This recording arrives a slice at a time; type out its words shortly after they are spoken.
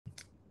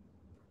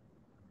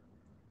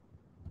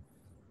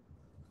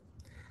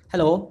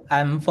Hello,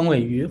 I'm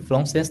Fengwei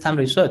from SenseTime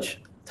Research.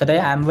 Today,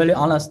 I'm very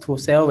honored to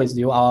share with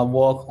you our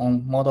work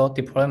on model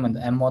deployment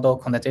and model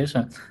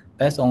quantization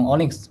based on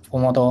ONNX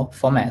model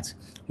format,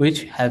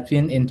 which has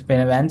been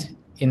implemented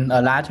in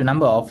a large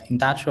number of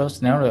industrial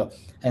scenarios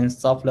and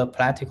solve the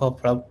practical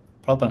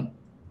problem.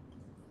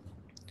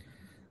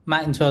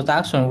 My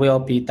introduction will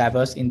be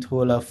diverse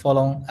into the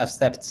following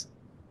aspects.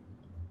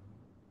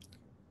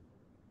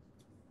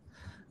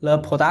 The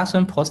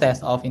production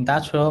process of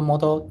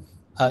industrial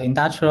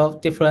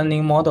deep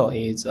learning model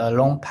is a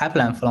long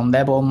pipeline from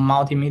label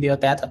multimedia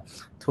data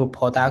to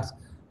product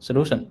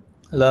solution.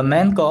 The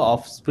main goal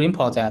of Spring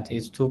project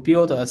is to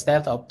build a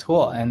set of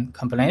tool and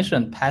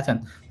combination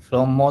pattern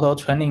from model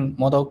training,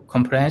 model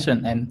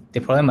comprehension, and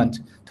deployment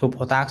to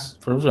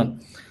product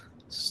solution,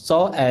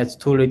 so as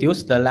to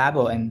reduce the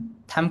level and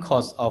time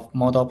cost of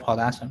model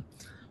production.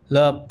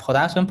 The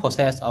production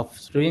process of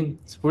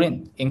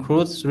Spring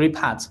includes three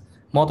parts: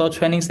 model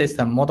training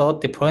system, model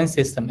deploying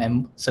system,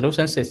 and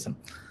solution system.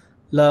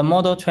 The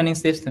model training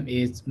system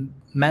is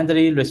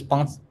mainly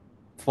responsible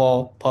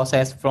for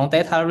process from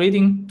data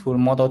reading to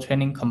model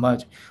training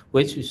converge,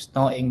 which is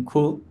not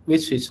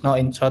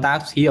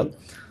introduced here.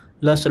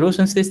 The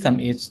solution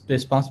system is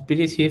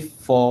responsibility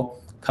for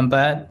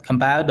compare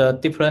the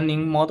deep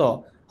learning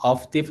model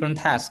of different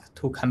tasks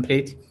to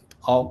complete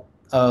all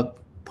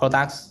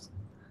products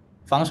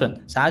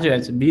function, such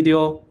as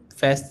video,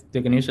 face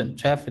recognition,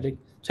 traffic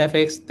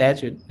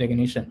stage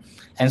recognition,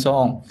 and so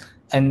on,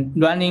 and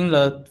running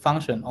the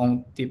function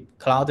on the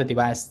cloud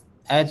device,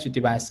 edge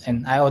device,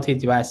 and IoT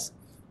device,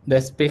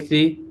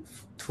 respectively,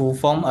 to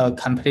form a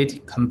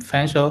complete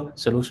conventional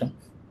solution.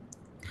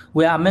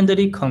 We are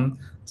mainly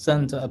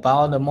concerned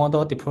about the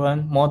model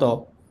deployment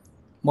model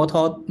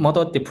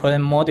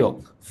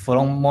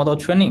from model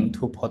training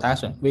to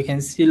production. We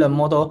can see the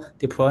model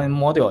deployment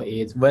module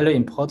is very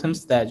important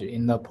stage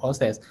in the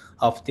process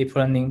of deep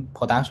learning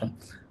production.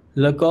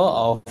 The goal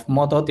of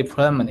model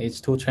deployment is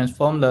to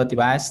transform the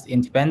device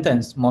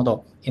independence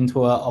model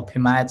into an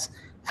optimized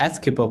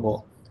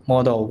executable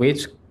model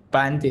which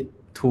binds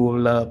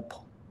to the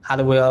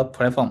hardware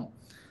platform.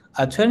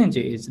 A challenge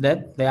is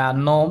that there are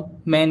not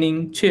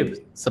many chips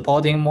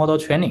supporting model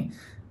training.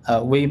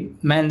 We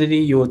mainly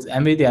use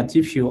NVIDIA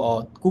GPU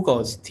or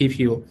Google's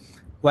TPU,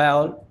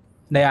 while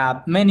there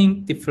are many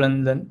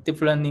different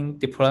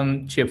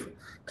deployment chips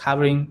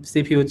covering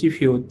CPU,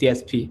 GPU,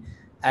 DSP,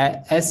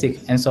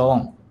 ASIC, and so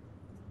on.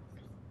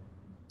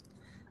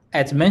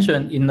 As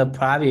mentioned in the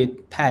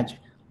private page,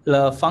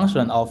 the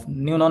function of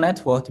neural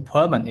network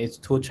deployment is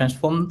to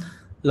transform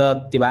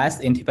the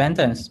device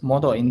independence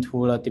model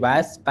into the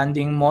device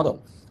binding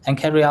model and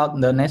carry out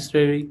the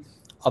necessary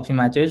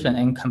optimization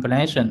and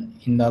combination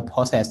in the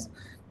process.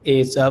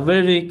 It's a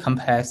very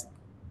complex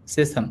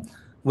system.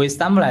 We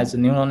summarize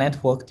neural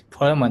network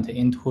deployment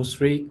into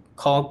three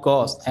core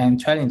goals and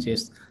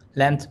challenges: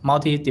 named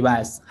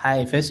multi-device, high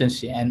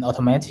efficiency, and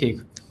automatic.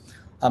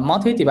 A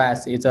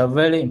multi-device is a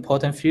very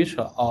important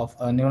feature of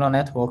a neural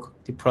network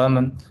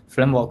deployment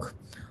framework.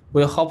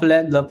 We hope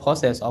that the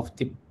process of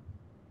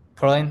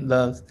deploying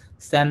the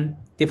same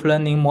deep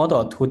learning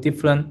model to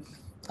different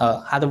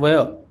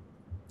hardware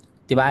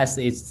device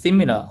is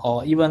similar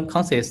or even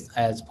consistent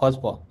as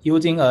possible.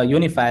 Using a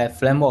unified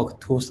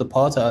framework to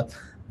support a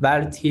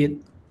variety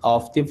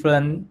of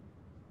different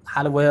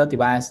hardware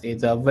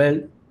devices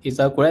is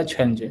a great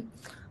challenge.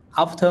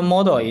 After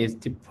model is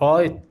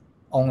deployed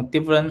on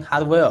different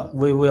hardware,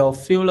 we will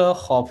further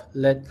hope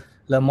that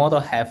the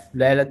model have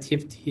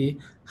relatively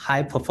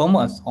high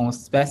performance on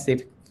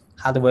specific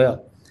hardware.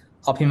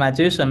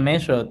 Optimization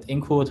measures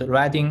include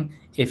writing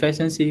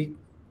efficiency,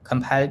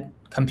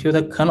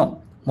 computer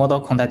kernel, model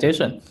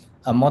quantization,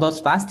 model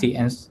sparsity,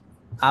 and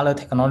other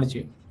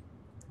technology.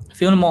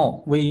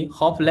 Furthermore, we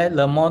hope that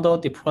the model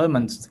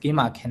deployment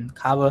schema can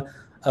cover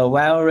a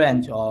wide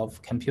range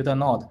of computer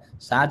nodes,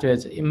 such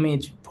as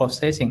image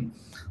processing,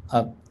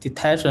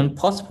 detection,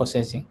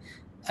 post-processing,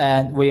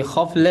 and we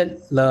hope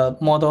that the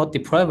model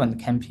deployment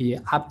can be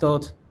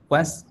uploaded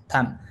once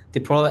time,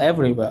 deployed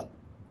everywhere,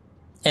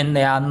 and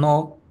there are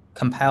no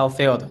compile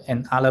failed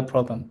and other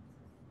problems.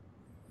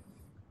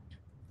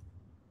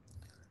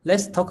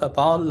 Let's talk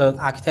about the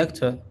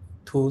architecture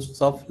to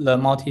solve the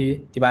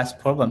multi-device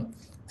problem.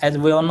 As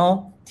we all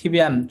know,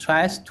 TBM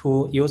tries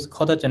to use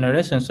code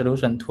generation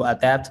solution to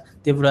adapt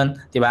different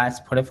device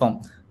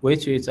platform,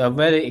 which is a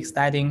very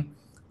exciting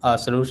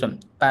solution.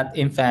 But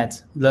in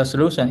fact, the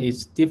solution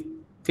is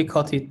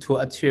difficult to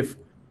achieve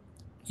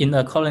in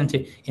a current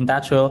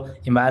industrial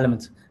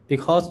environment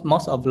because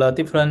most of the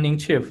deep learning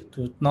chips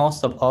do not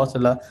support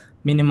the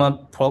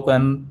minimal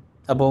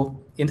programmable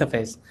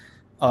interface,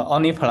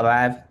 only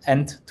provide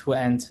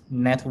end-to-end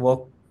network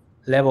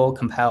level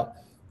compiler.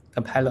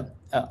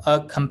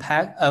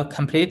 A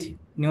complete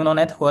neural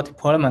network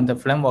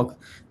deployment framework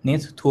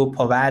needs to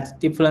provide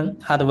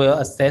different hardware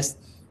access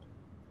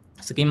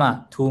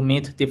schema to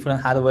meet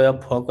different hardware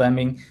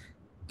programming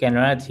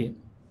generality.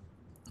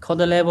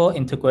 Code level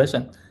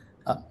integration.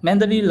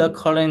 Mainly the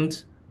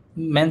current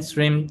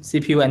mainstream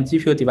CPU and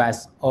GPU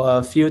device or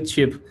a few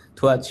chips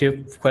to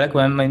achieve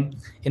programming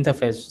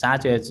interface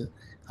such as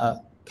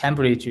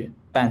Cambridge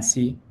Band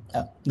C.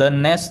 The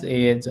next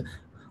is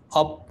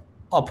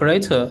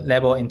operator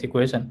level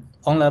integration.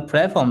 On the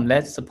platform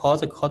that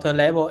supports quarter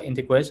level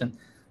integration,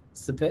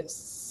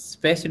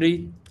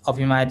 especially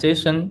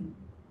optimization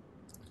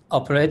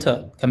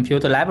operator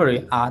computer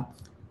library are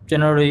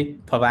generally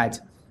provided,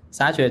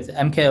 such as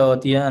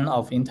MKO-DN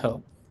of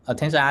Intel,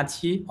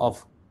 TensorRT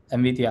of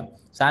NVIDIA,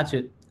 such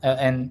as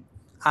an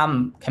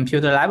ARM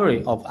computer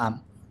library of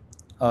ARM.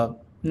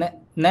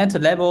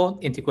 Net level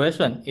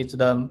integration is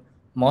the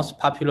most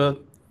popular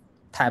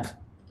type.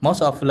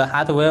 Most of the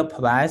hardware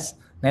provides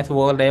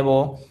network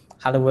level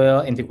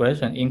hardware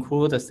integration,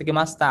 include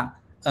Sigma Star,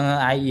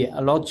 NNIE,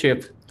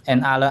 Logic,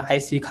 and other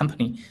IC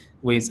company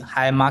with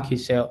high market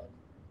share.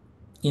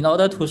 In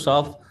order to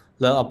solve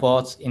the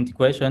above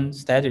integration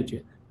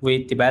strategy,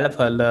 we developed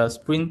the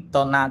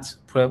Spring.NET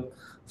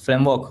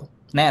framework.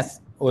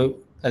 Next,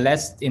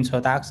 let's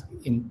introduce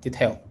in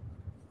detail.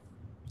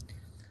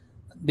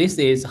 This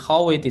is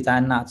how we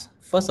design NAT.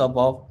 First of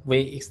all, we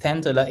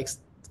extend the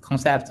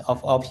concept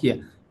of OP,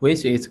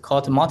 which is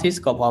called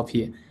multi-scope OP.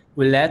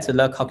 We let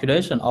the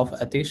calculation of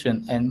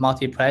addition and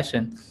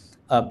multiplication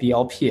be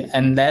OP,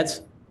 and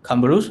let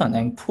convolution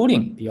and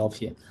pooling be OP.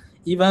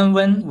 Even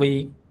when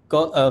we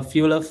got a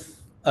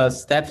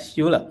step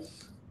further,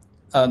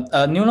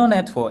 a neural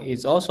network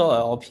is also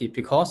an OP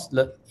because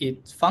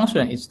its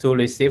function is to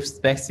receive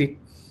specific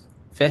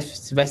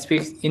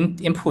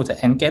input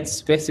and get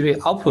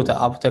specific output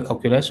after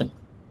calculation.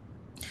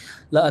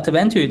 The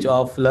advantage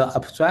of the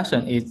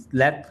abstraction is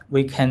that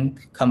we can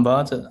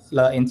convert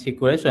the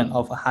integration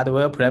of a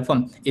hardware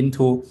platform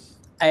into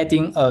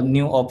adding a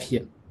new OP.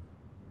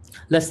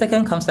 The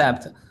second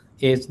concept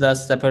is the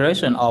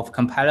separation of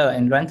compiler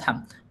and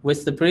runtime. We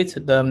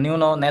split the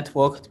neural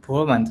network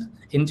deployment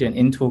engine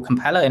into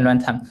compiler and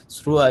runtime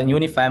through a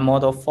unified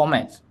model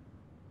format.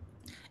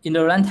 In the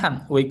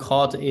runtime, we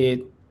called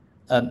it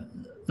a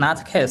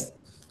NAT case.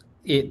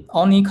 It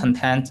only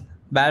contains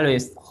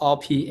various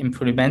OP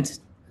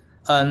implements.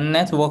 A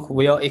network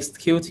will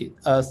execute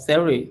a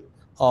series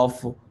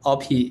of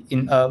OP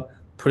in a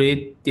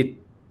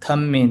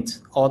predetermined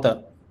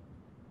order.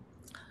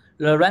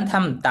 The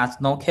runtime does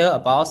not care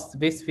about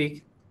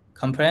specific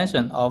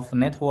comprehension of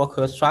network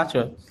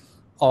structure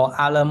or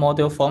other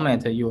model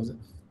format used.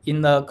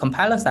 In the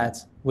compiler side,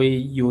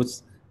 we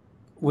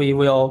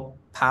will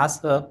pass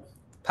the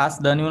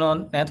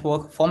neural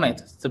network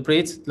format,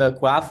 split the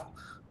graph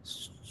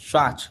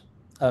structure,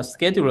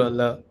 schedule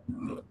the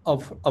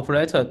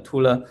operator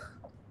to the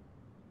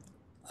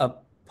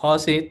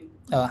policy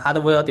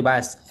hardware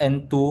device,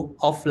 and do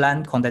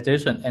offline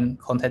quantization and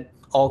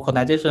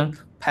quantization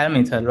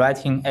parameter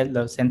writing at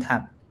the same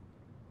time.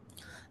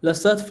 The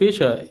third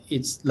feature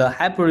is the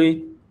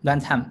hybrid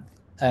runtime,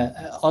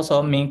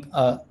 also mean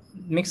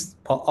mixed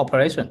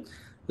operation.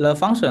 The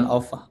function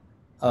of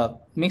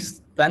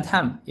mixed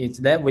runtime is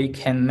that we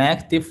can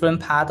make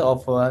different parts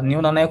of a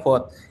neural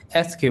network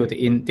execute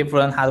in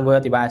different hardware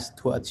devices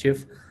to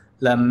achieve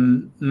the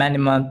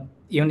minimum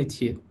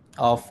unity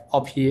of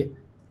OP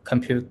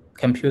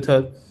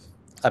computer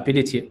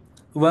ability.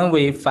 When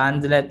we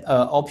find that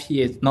OP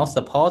is not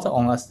supported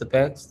on a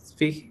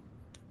specific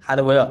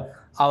hardware,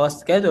 our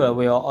scheduler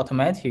will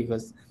automatically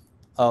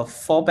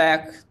fall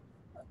back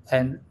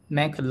and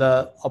make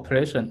the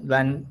operation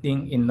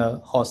running in the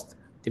host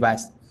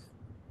device.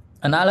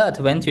 Another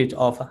advantage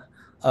of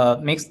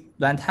mixed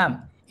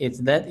runtime is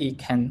that it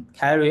can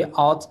carry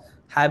out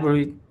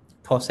hybrid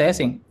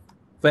processing.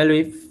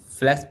 Very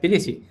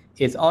flexibility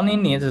is only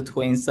needed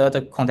to insert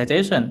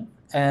quantization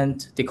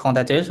and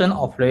dequantization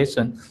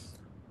operation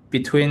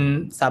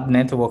between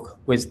subnetwork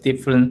with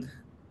different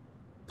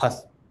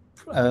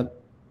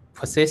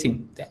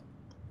processing.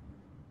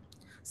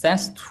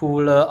 Thanks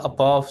to the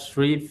above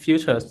three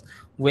features,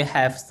 we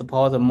have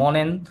supported more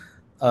than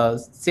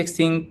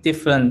 16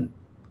 different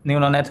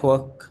neural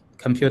network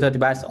computer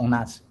devices on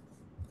NAT.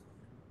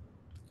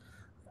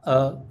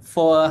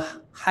 For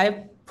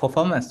high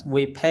performance,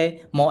 we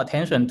pay more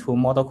attention to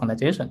model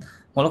quantization.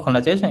 Model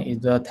quantization is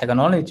the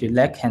technology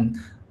that can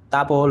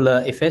double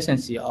the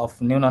efficiency of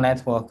neural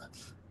network.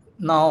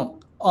 Now,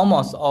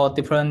 almost all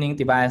deep learning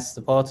devices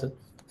support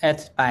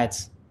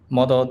 8-byte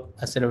model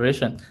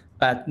acceleration,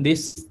 but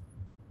this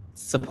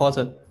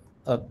supported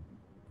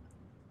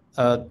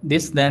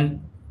this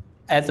then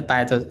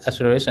 8-byte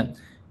acceleration.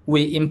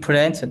 We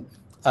implemented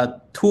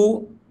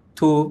 2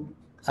 to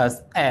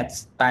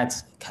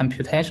 8-byte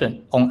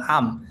computation on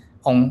ARM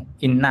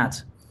in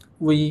NAT.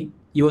 We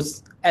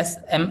use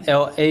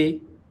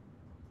SMLA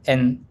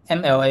and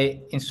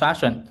MLA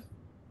instruction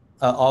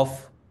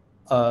of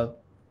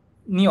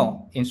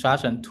NEO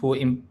instruction to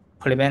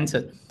implement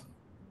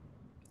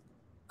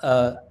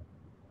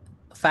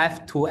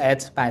 5 to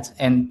 8 bytes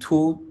and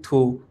 2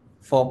 to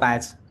 4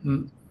 bytes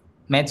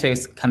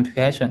matrix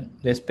computation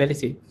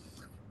respectively.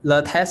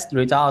 The test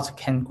results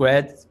can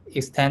greatly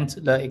extend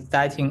the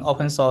exciting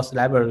open source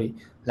library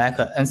like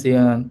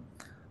NCNN.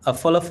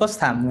 For the first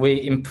time,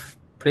 we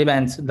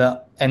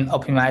and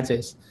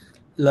optimizes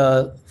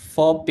the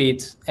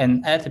 4-bit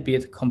and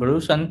 8-bit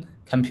convolution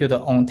computer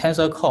on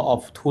tensor core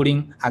of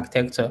Turing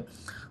architecture.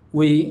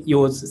 We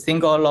use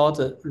single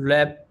load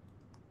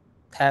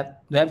repeated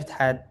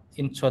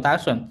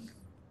instruction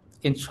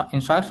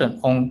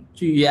on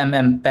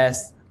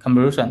GEMM-based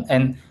convolution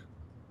and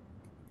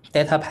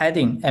data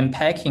padding and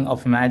packing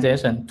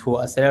optimization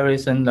to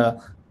accelerate the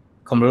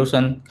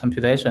convolution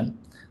computation.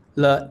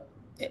 The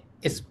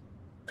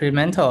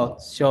experimental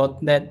showed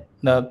that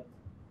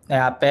they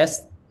are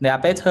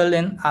better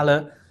than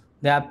other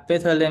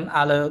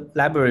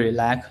libraries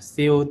like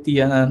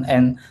CUDNN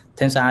and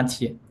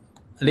TensorRT.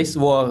 This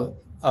work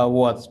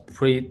was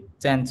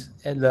presented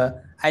at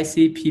the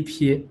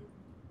ICPP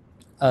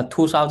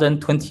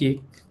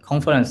 2020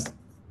 conference.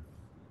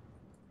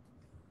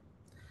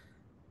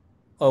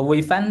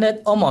 We find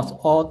that almost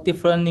all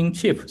deep learning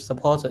chips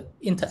support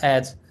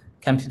inter-edge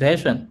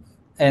computation,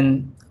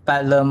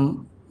 but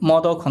the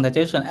model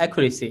quantization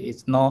accuracy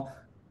is not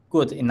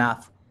good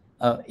enough.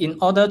 In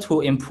order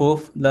to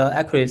improve the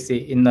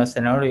accuracy in the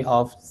scenario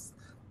of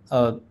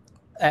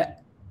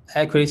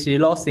accuracy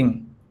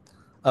lossing,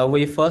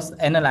 we first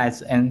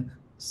analyze and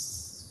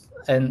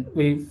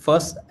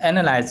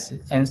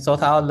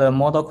sort out the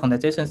model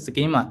quantization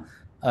schema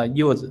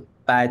used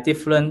by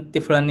different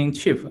learning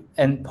chips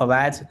and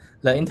provide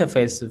the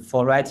interface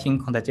for writing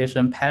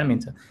quantization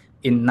parameter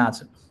in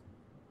NAT.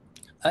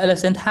 At the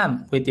same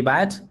time, we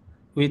develop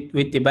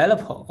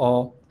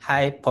a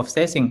high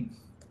precise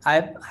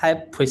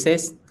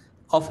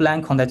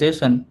offline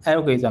quantization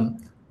algorithm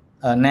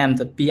named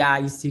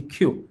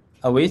BRECQ,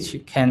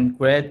 which can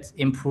greatly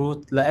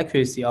improve the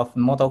accuracy of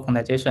model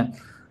quantization.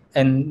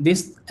 And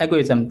this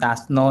algorithm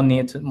does not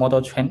need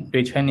model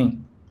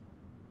retraining.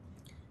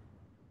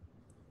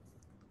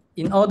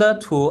 In order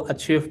to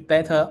achieve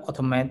better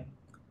automation,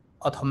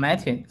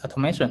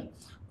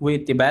 we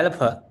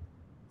develop a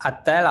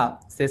Adela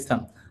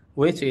system,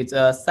 which is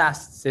a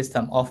SaaS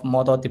system of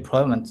model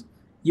deployment.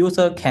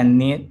 User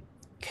only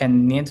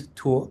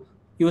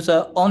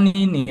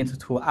need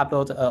to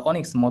upload an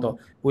ONNX model,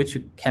 which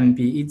can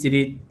be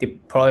easily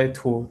deployed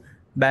to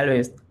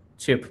various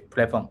chip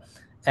platforms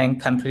and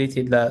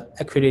complete the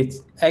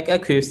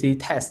accuracy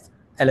test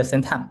at the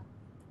same time.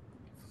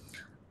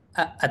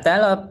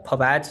 Adela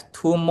provides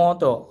two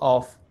models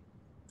of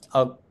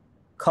a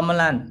command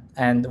line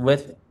and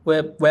web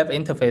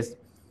interface.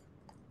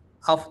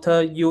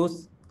 After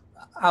user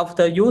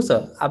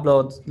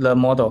uploads the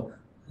model,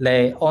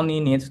 they only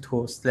need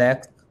to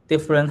select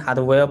different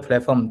hardware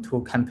platform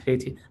to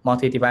complete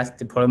multi-device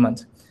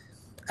deployment.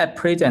 At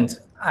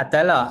present,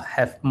 Adela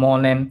have more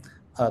than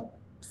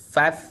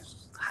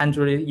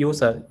 500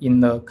 users in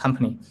the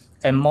company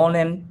and more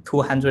than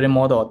 200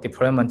 model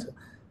deployment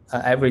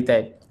every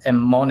day, and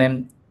more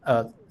than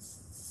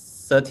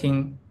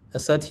 30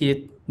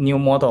 new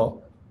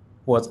model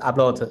was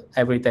uploaded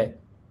every day.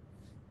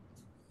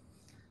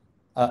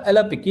 At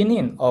the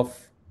beginning of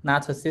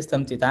NAT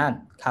system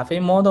design, Caffe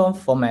model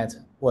format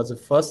was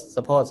first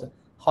supported.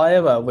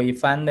 However, we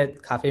find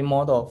that Caffe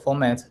model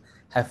format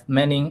have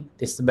many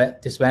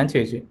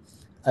disadvantages.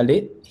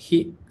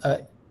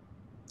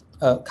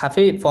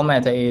 Caffe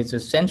format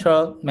is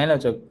central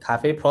manager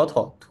Caffe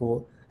proto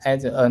to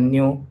add a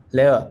new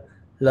layer.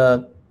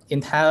 The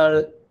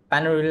entire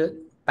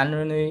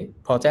binary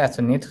project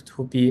needs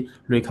to be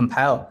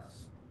recompiled.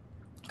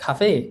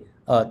 Caffe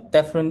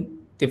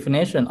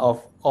definition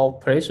of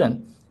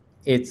operation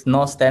is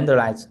not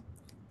standardized.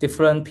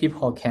 Different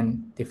people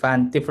can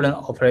define different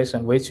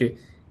operation, which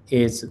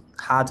is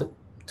hard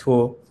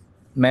to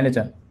manage.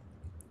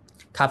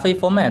 Caffe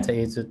format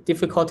is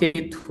difficult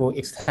to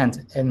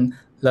extend, and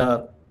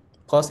the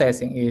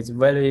processing is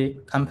very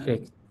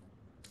complex.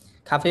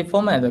 Caffe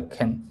format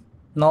can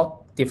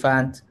not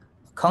define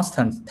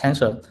constant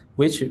tensor,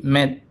 which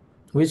made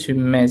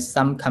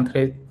some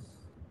complete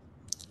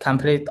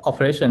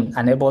operation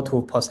unable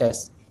to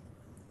process.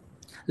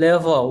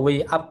 Therefore,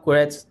 we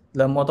upgrade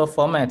the model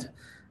format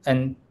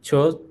and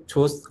choose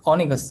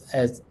ONNX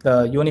as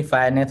the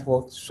unified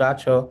network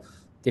structure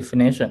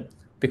definition,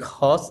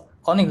 because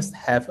ONNX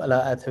have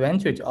the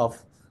advantage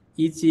of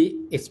easy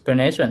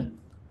explanation,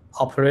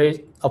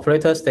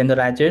 operator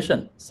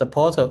standardization,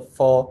 support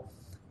for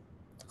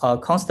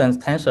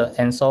constant tensor,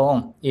 and so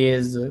on,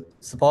 is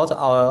support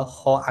our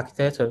whole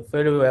architecture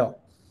very well.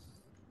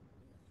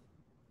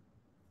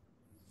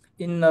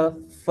 In the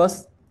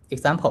first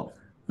example,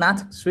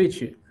 NAT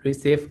switch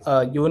receive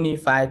a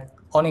unified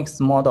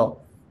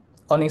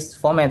ONNX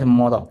format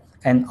model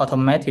and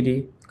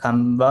automatically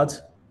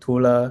convert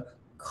to the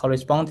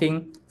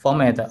corresponding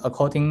format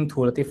according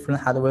to the different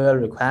hardware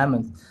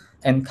requirements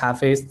and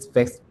Caffe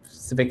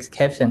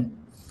specification,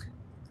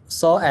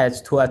 so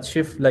as to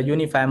achieve the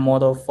unified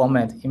model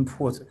format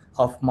input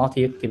of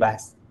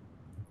multi-device.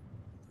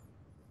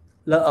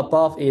 The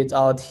above is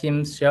our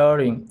team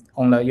sharing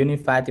on the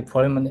unified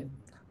deployment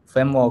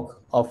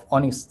framework of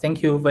ONNX.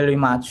 Thank you very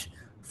much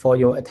for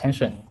your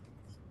attention.